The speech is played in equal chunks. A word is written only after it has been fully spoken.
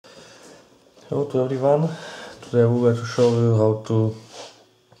Hello to everyone. Today I'm going to show you how to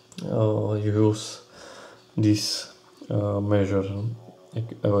use this measure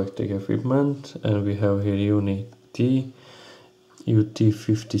electric equipment, and we have here UNI-T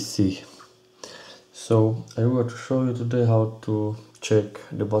UT50C. So I'm going to show you today how to check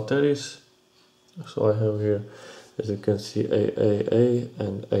the batteries. So I have here, as you can see, AAA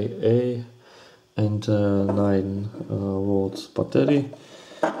and AA and 9 volts battery,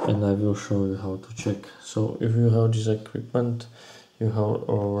 and I will show you how to check. So if you have this equipment, you have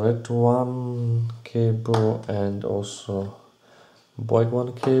a red one cable and also black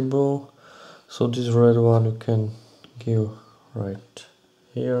one cable. So this red one you can give right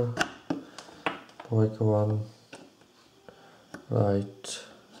here, black one right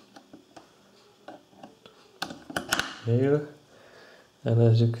here, and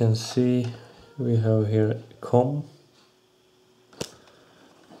as you can see we have here COM.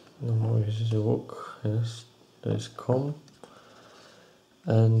 No, this is a look. Yes, there is COM,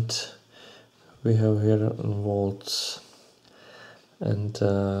 and we have here volts, and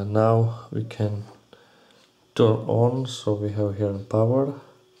now we can turn on. So we have here power,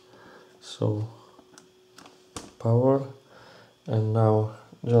 so power, and now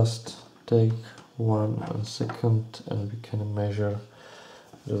just take 1 second and we can measure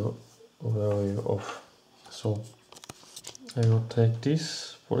the value of. So I will take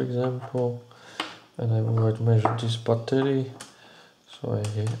this for example, and I will measure this battery. So I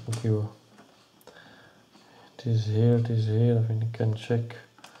give this here, I think you can check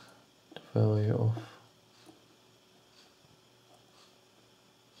the value of.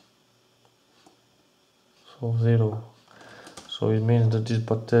 So 0. So it means that this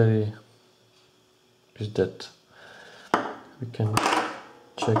battery is dead. We can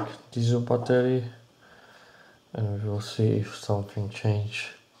check this battery and we will see if something changed.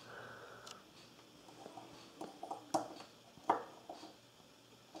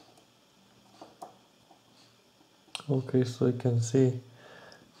 Okay, so you can see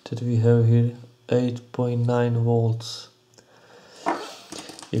that we have here 8.9 volts.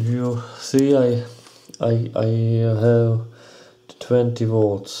 If you see, I have 20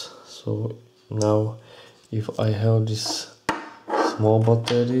 volts. So now if I have these small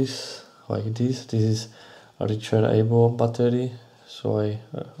batteries like this is a rechargeable battery. So I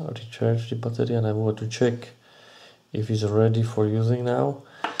recharge the battery and I want to check if it's ready for using now.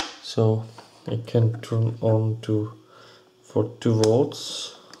 So I can turn on for 2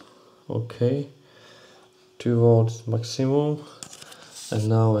 volts. Okay, 2 volts maximum, and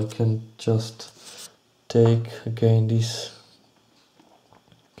now I can just take again these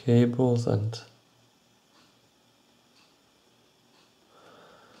cables and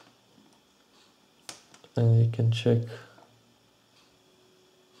you can check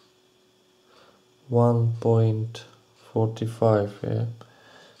 1.45. yeah,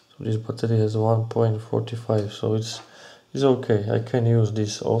 so this battery has 1.45, so it's okay. I can use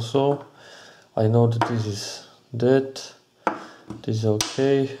this also. I know that this is dead, this is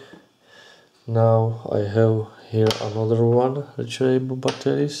okay. Now I have here another one rechargeable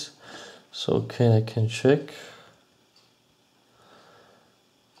batteries, so okay, I can check.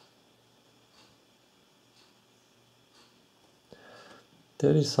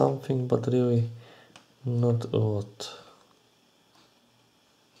 There is something, but really not a lot.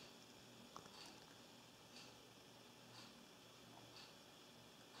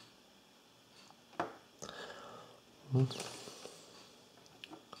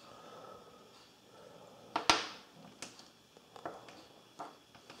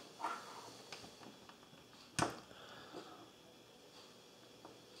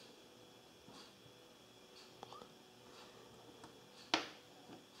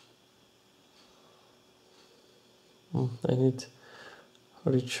 I need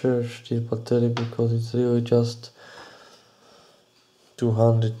recharge this battery because it's really just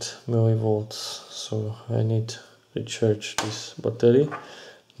 200 millivolts, so I need recharge this battery.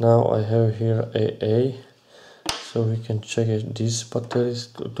 Now I have here AA, so we can check these batteries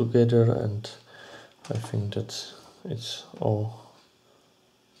together, and I think that it's all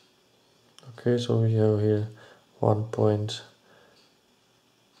okay. So we have here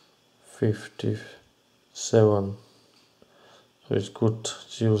 1.57. So it's good,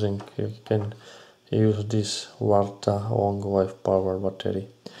 it's using, you can use this Warta long life power battery.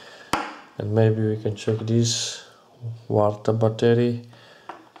 And maybe we can check this Warta battery.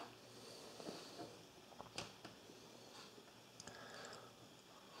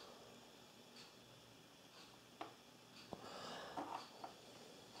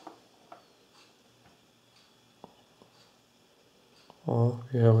 Oh,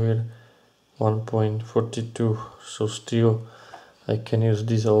 we have here 1.42, so still I can use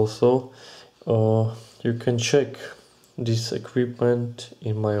this also. You can check this equipment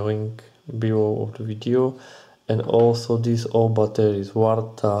in my link below of the video, and also these all batteries,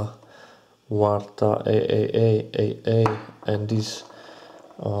 Warta, AA, and this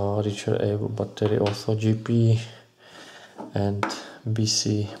Richard A battery, also GP and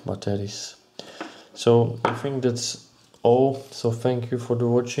BC batteries. So I think that's all. So thank you for the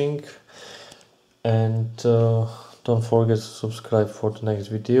watching, and don't forget to subscribe for the next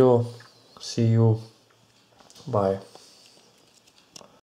video. See you. Bye.